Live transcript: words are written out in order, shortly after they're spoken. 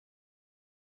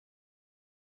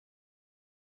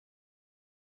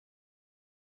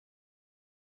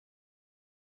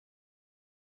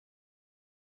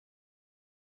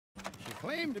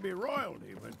claimed to be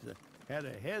royalty, but had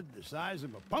a head the size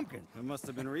of a pumpkin. It must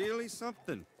have been really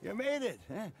something. You made it,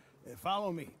 huh?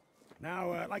 Follow me.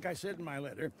 Now, like I said in my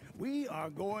letter, we are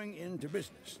going into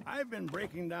business. I've been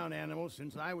breaking down animals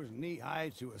since I was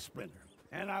knee-high to a splinter.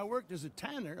 And I worked as a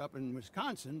tanner up in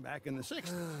Wisconsin back in the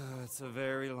 60s. It's a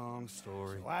very long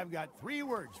story. So I've got 3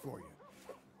 words for you.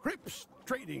 Cripps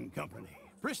Trading Company.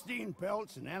 Pristine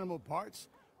pelts and animal parts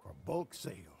for bulk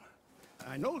sale.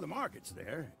 I know the market's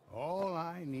there. All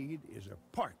I need is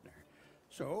a partner.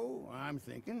 So I'm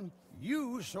thinking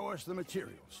you source the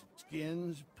materials.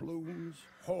 Skins, plumes,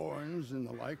 horns, and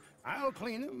the like. I'll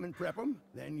clean them and prep them.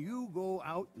 Then you go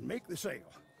out and make the sale.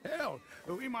 Hell,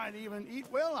 we might even eat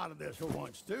well out of this for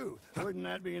once, too. Wouldn't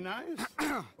that be nice?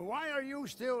 Why are you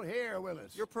still here with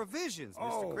us? Your provisions,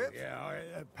 Mr. Cripps.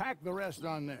 Yeah. Pack the rest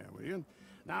on there, will you?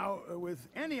 Now, with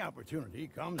any opportunity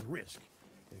comes risk.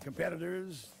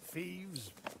 Competitors,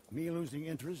 thieves, me losing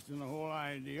interest in the whole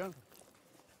idea.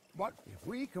 But if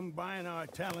we combine our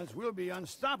talents, we'll be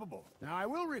unstoppable. Now, I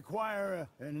will require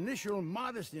an initial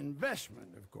modest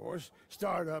investment, of course,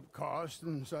 startup costs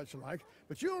and such like,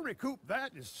 but you'll recoup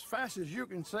that as fast as you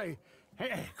can say,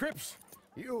 "Hey, Cripps,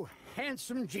 you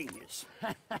handsome genius."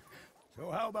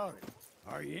 So how about it?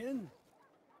 Are you in?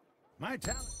 My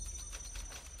talent.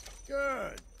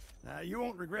 Good. Now, you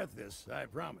won't regret this, I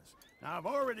promise. Now, I've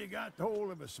already got hold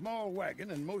of a small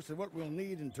wagon and most of what we'll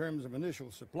need in terms of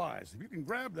initial supplies. If you can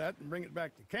grab that and bring it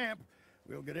back to camp,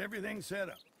 we'll get everything set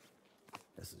up.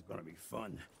 This is gonna be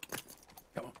fun.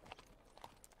 Come on.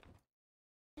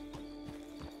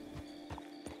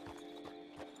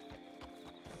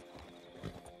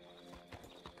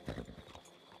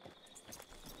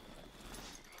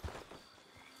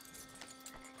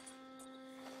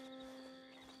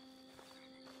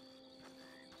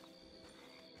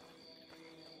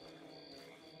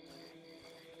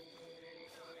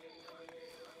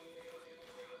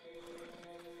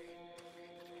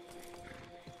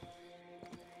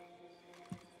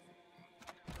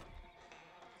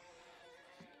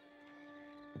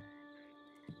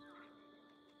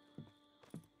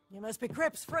 You must be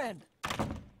Cripps' friend.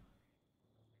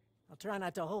 I'll try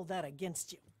not to hold that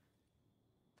against you.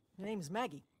 Your name's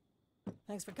Maggie.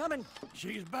 Thanks for coming.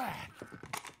 She's back.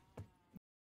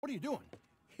 What are you doing?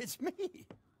 It's me.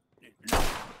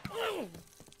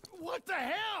 What the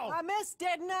hell? I missed,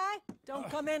 didn't I? Don't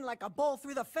come in like a bull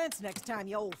through the fence next time,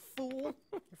 you old fool.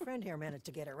 Your friend here managed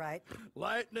to get it right.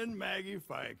 Lightning Maggie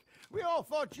Fike. We all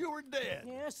thought you were dead.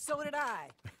 Yeah, so did I.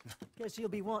 Guess you'll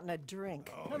be wanting a drink.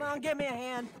 Come on, give me a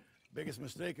hand. Biggest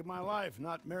mistake of my life,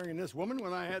 not marrying this woman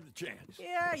when I had the chance.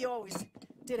 Yeah, you always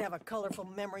did have a colorful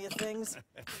memory of things.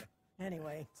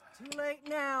 Anyway, it's too late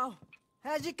now.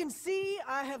 As you can see,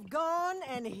 I have gone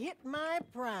and hit my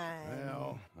prime.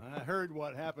 Well, I heard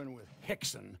what happened with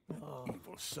Hickson.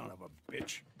 Evil son of a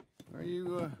bitch. Where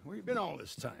you been all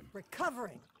this time?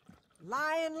 Recovering.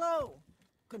 Lying low.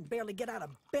 Couldn't barely get out of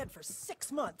bed for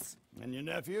 6 months. And your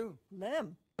nephew?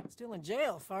 Them. Still in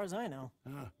jail, as far as I know.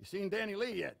 You seen Danny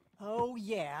Lee yet? Oh,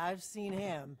 yeah, I've seen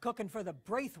him. Cooking for the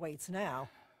Braithwaites now.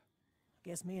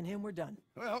 Guess me and him were done.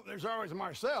 Well, there's always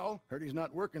Marcel. Heard he's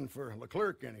not working for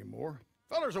Leclerc anymore.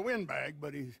 Feller's a windbag,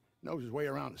 but he knows his way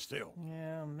around the still.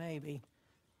 Yeah, maybe.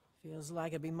 Feels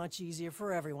like it'd be much easier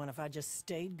for everyone if I just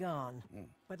stayed gone.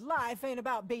 But life ain't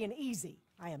about being easy.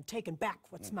 I am taking back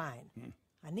what's mine.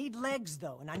 I need legs,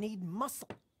 though, and I need muscle.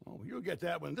 Oh, you'll get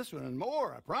that one, this one, and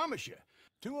more, I promise you.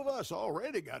 2 of us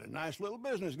already got a nice little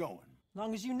business going.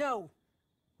 Long as you know,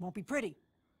 won't be pretty.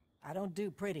 I don't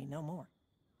do pretty no more.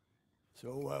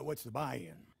 So, what's the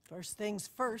buy-in? First things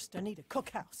first, I need a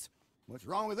cookhouse. What's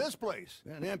wrong with this place?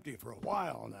 Been empty for a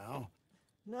while now.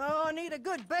 No, I need a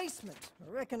good basement. I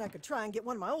reckon I could try and get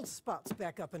one of my old spots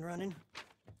back up and running.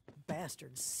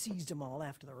 Bastards seized them all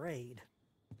after the raid.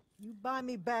 You buy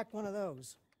me back one of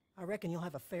those, I reckon you'll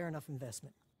have a fair enough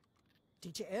investment.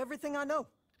 Teach you everything I know.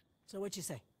 So what you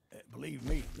say? Believe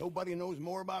me, nobody knows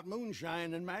more about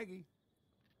moonshine than Maggie.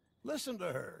 Listen to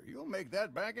her. You'll make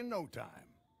that back in no time.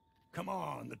 Come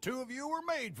on, the 2 of you were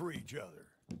made for each other.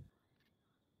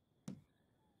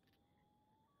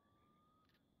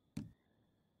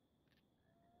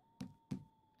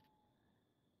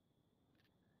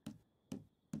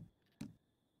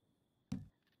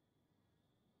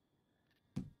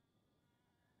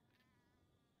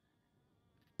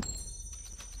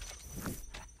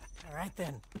 All right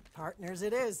then, partners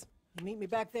it is. You meet me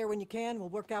back there when you can. We'll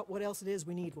work out what else it is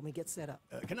we need when we get set up.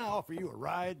 Can I offer you a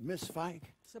ride, Miss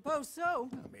Fike? Suppose so.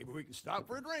 Maybe we can stop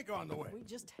for a drink on the way. We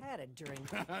just had a drink.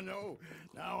 I know.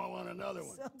 Now I want another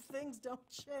one. Some things don't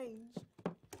change.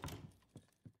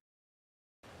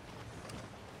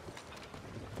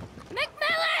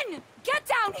 McMillan! Get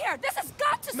down here! This has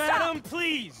got to stop! Madam,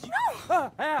 please!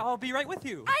 No! I'll be right with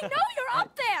you. I know you're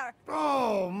up there!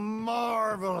 Oh,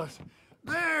 marvelous.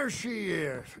 There she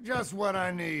is. Just what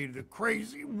I need. The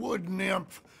crazy wood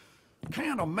nymph.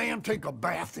 Can't a man take a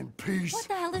bath in peace? What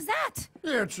the hell is that?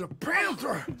 It's a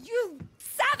panther. You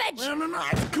savage! And a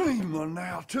nice clean one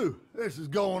now, too. This is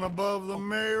going above the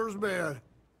mayor's bed.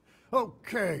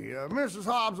 Okay, Mrs.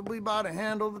 Hobbs will be by to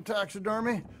handle the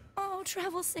taxidermy. Oh,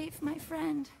 travel safe, my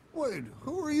friend. Wait,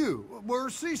 who are you?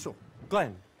 Where's Cecil?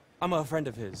 Glenn, I'm a friend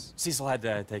of his. Cecil had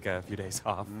to take a few days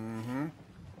off. Mm-hmm.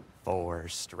 For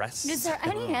stress. Is there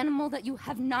any animal that you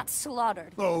have not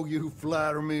slaughtered? Oh, you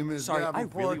flatter me, Miss Sorry,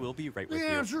 Davenport. I really will be right with The you.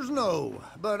 answer's no,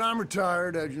 but I'm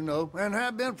retired, as you know, and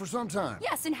have been for some time.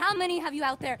 Yes, and how many have you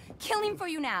out there killing for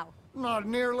you now? Not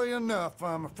nearly enough,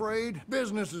 I'm afraid.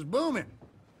 Business is booming.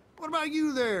 What about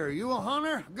you there? You a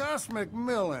hunter? Gus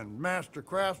McMillan, master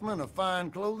craftsman of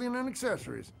fine clothing and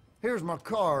accessories. Here's my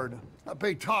card. I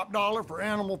pay top dollar for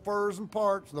animal furs and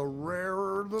parts. The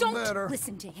rarer, the better. Don't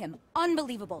listen to him.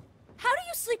 Unbelievable. How do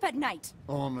you sleep at night?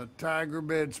 On the tiger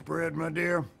bedspread, my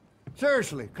dear.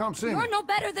 Seriously, come see me. You're no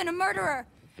better than a murderer.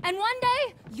 And one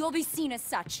day, you'll be seen as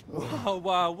such. Whoa,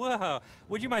 whoa.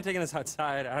 Would you mind taking us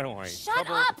outside? I don't want any Shut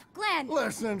trouble. up, Glenn!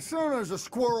 Listen, soon as a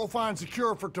squirrel finds a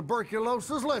cure for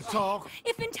tuberculosis, let's talk.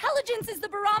 If intelligence is the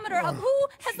barometer of who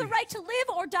has the right to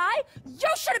live or die, you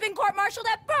should have been court-martialed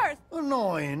at birth!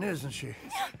 Annoying, isn't she?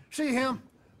 See him?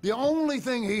 The only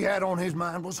thing he had on his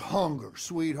mind was hunger,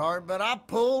 sweetheart, but I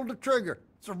pulled the trigger.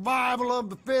 Survival of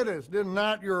the fittest, isn't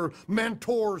that your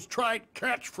mentor's trite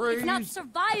catchphrase? It's not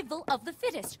survival of the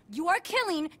fittest. You are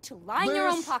killing to line your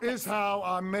own pockets. This is how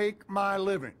I make my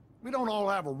living. We don't all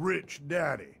have a rich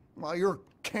daddy. While you're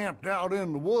camped out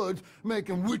in the woods,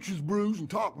 making witches' brews and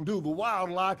talking to the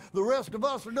wildlife, the rest of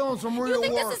us are doing some real You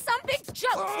think work. this is some big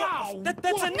joke? Oh, That's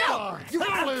what enough! the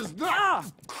hell is that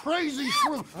crazy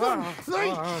shrew?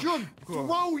 They should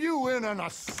throw you in an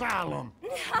asylum.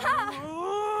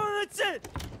 Oh, that's it!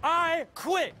 I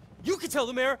quit! You can tell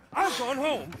the mayor I've gone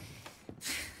home.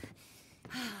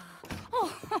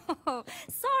 Oh,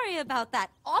 sorry about that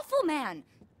awful man.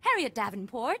 Harriet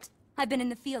Davenport. I've been in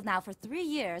the field now for 3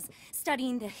 years,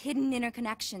 studying the hidden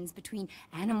interconnections between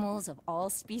animals of all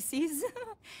species.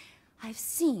 I've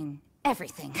seen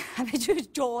everything.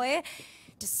 Joy,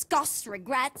 disgust,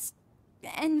 regrets,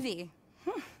 envy.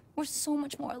 We're so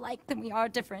much more alike than we are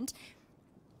different.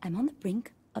 I'm on the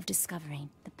brink of discovering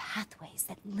the pathways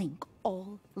that link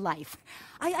all life.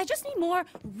 I just need more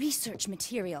research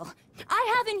material.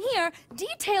 I have in here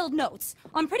detailed notes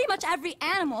on pretty much every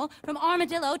animal from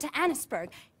armadillo to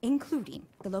Annisburg, including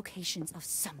the locations of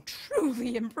some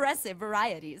truly impressive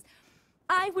varieties.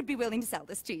 I would be willing to sell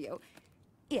this to you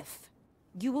if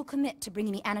you will commit to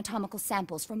bringing me anatomical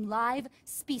samples from live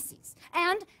species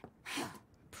and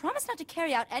promise not to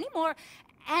carry out any more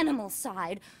animal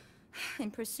side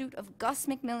in pursuit of Gus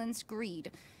McMillan's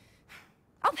greed.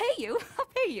 I'll pay you,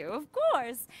 of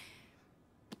course.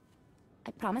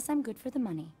 I promise I'm good for the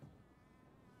money.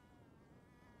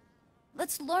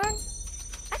 Let's learn.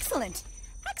 Excellent,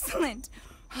 excellent.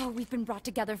 Oh, we've been brought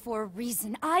together for a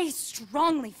reason. I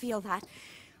strongly feel that.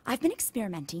 I've been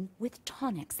experimenting with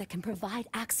tonics that can provide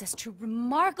access to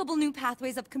remarkable new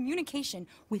pathways of communication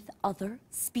with other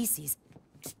species.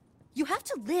 You have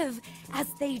to live as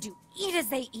they do, eat as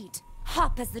they eat,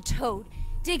 hop as the toad,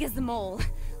 dig as the mole,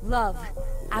 love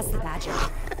as the badger.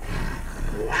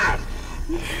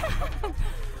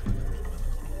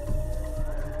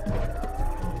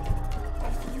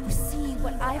 If you see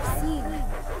what I've seen,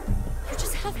 you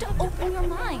just have to open your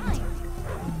mind.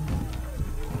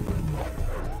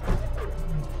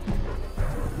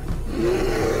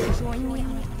 Join me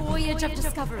on a voyage of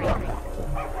discovery.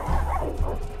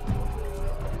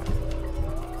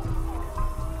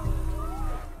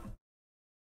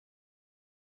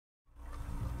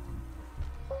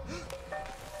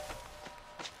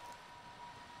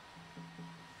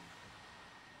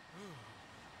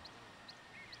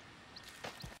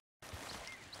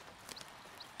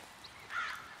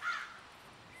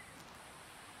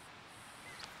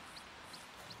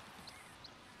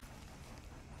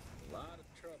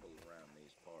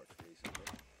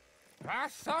 I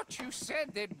thought you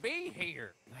said they'd be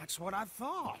here. That's what I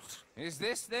thought. Is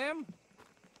this them?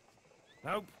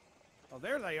 Nope. Oh,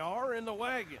 there they are in the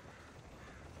wagon.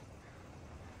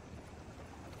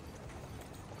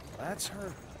 That's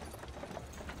her.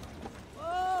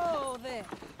 Whoa there.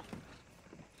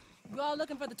 You all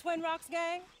looking for the Twin Rocks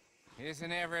gang?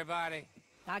 Isn't everybody?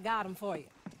 I got them for you.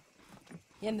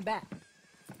 In the back.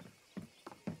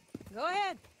 Go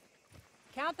ahead.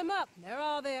 Count them up. They're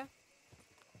all there.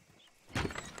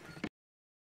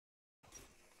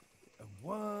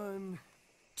 1,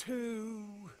 2,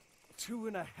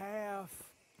 2.5.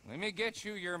 Let me get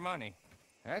you your money.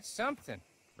 That's something.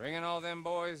 Bringing all them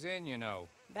boys in, you know.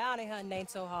 Bounty hunting ain't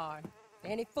so hard.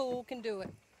 Any fool can do it.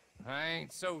 I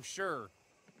ain't so sure.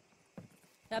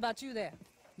 How about you there?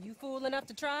 You fool enough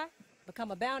to try?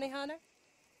 Become a bounty hunter?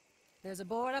 There's a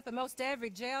board up at most every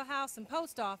jailhouse and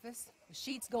post office. The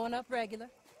sheet's going up regular.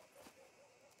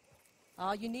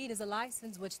 All you need is a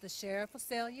license, which the sheriff will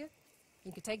sell you.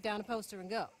 You can take down a poster and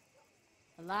go.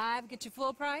 Alive, get you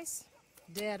full price.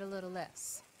 Dead, a little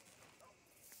less.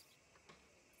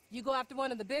 You go after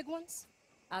one of the big ones,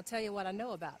 I'll tell you what I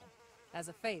know about them, as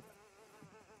a favor.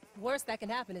 Worst that can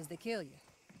happen is they kill you.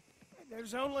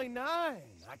 There's only 9.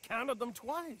 I counted them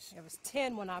twice. There was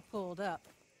 10 when I pulled up.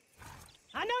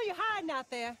 I know you're hiding out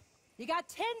there. You got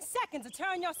 10 seconds to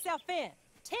turn yourself in.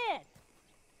 10,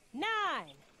 9,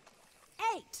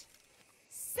 8,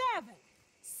 7,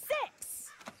 6,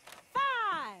 5,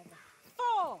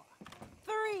 4,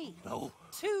 3, No.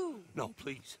 2, No,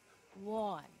 please.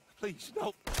 1. Please,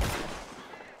 no.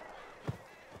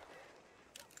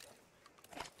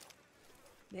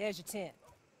 There's your 10.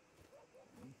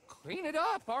 Clean it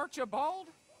up, Archibald.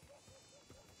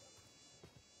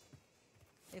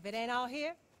 If it ain't all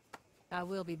here, I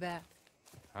will be back.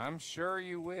 I'm sure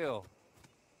you will.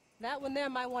 That one there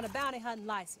might want a bounty hunting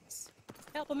license.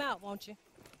 Help him out, won't you?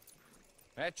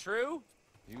 That true?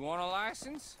 You want a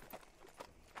license?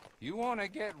 You want to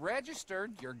get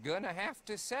registered, you're gonna have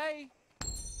to say.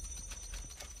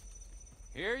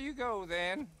 Here you go,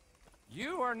 then.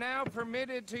 You are now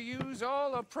permitted to use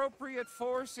all appropriate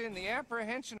force in the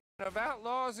apprehension of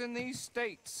outlaws in these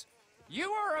states.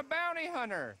 You are a bounty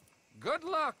hunter. Good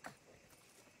luck.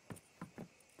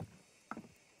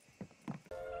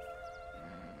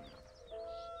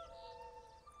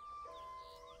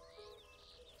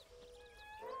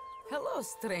 Hello,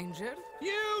 stranger.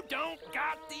 You don't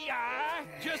got the eye.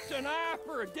 Just an eye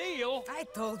for a deal. I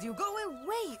told you, go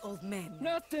away, old man.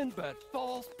 Nothing but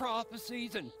false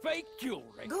prophecies and fake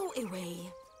jewelry. Go away,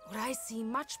 or I see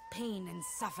much pain and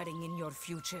suffering in your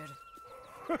future.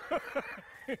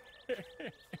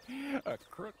 A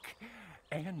crook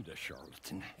and a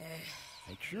charlatan.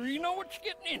 Make sure you know what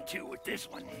you're getting into with this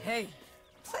one. Hey,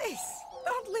 please,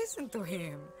 don't listen to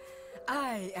him.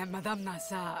 I am Madame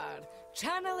Nazar,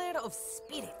 channeler of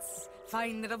spirits,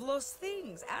 finder of lost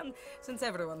things, and, since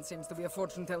everyone seems to be a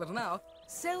fortune teller now,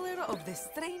 seller of the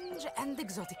strange and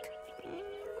exotic.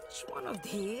 Which one of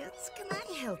these can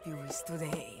I help you with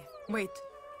today? Wait,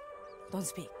 don't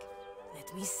speak.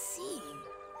 Let me see.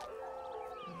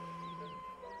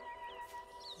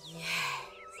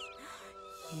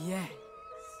 Yes.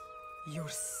 You're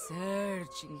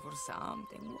searching for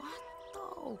something. What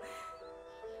though?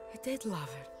 A dead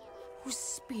lover whose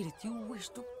spirit you wish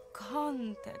to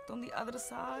contact on the other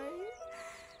side?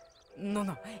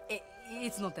 No,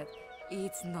 it's not that.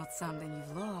 It's not something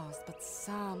you've lost, but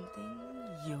something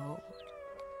you're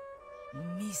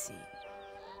missing.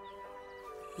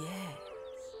 Yes,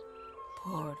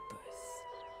 purpose.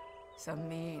 Some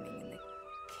meaning in the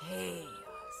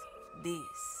chaos of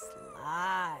this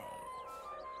life.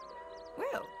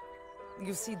 Well,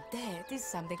 you see, that is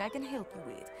something I can help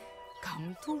you with.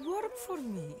 Come to work for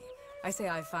me. I say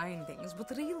I find things, but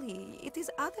really, it is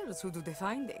others who do the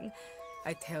finding.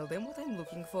 I tell them what I'm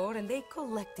looking for, and they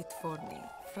collect it for me.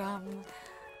 From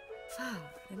far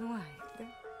and wide.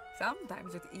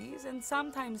 Sometimes with ease, and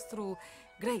sometimes through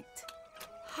great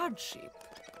hardship.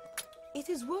 It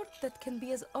is work that can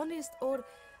be as honest or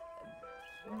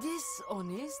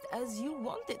dishonest as you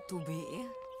want it to be.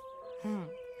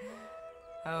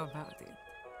 How about it?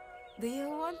 Do you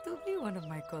want to be one of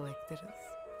my collectors?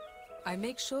 I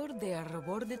make sure they are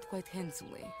rewarded quite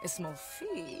handsomely. A small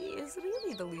fee is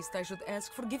really the least I should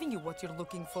ask for giving you what you're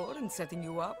looking for and setting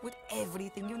you up with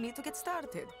everything you need to get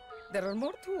started. There are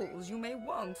more tools you may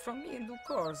want from me in due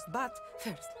course, but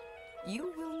first,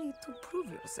 you will need to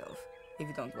prove yourself. If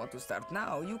you don't want to start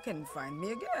now, you can find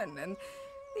me again, and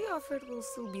the offer will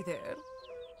still be there.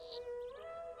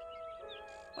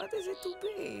 What is it to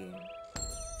be?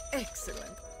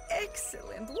 Excellent,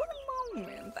 excellent. One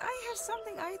moment. I have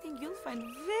something I think you'll find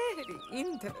very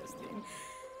interesting.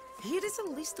 Here is a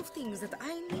list of things that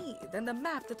I need and a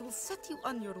map that will set you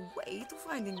on your way to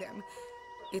finding them.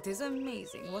 It is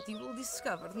amazing what you will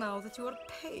discover now that you are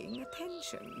paying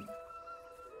attention.